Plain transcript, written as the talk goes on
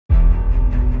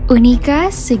Unika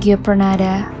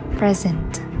Soegijapranata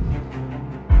present.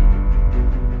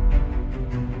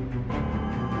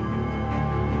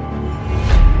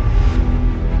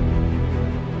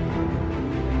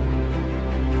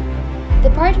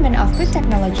 Department of Food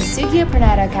Technology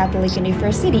Soegijapranata Catholic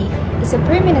University is a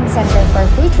permanent center for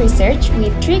food research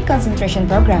with 3 concentration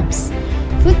programs: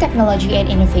 Food Technology and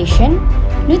Innovation,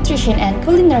 Nutrition and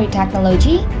Culinary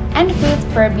Technology, and Food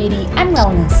for Beauty and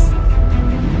Wellness.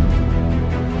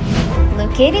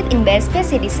 Located in Base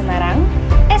City, Semarang,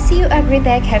 SU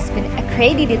Agritech has been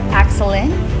accredited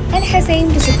excellent and has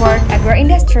aimed to support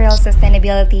agro-industrial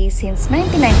sustainability since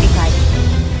 1995.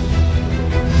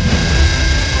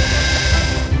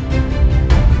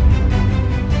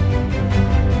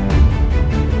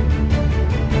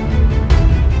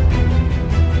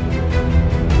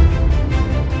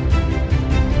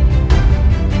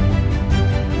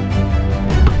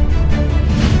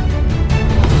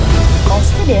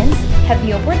 Students have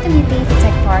the opportunity to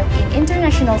take part in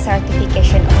international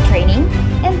certification of training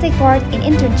and take part in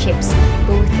internships,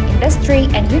 both industry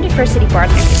and university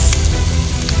partners.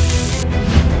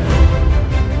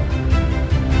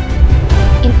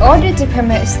 In order to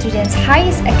promote students'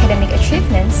 highest academic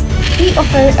achievements, we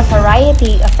offer a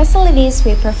variety of facilities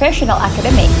with professional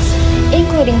academics,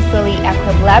 including fully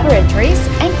equipped laboratories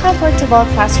and comfortable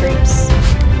classrooms.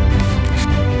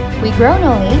 We grow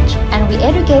knowledge and we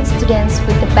educate students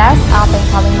with the best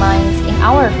up-and-coming minds in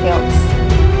our fields.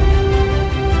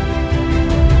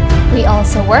 We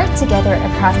also work together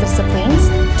across disciplines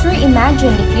to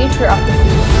reimagine the future of the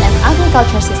food and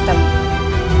agriculture system.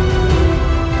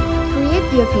 Create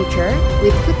your future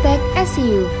with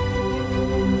foodtech.unika.ac.id.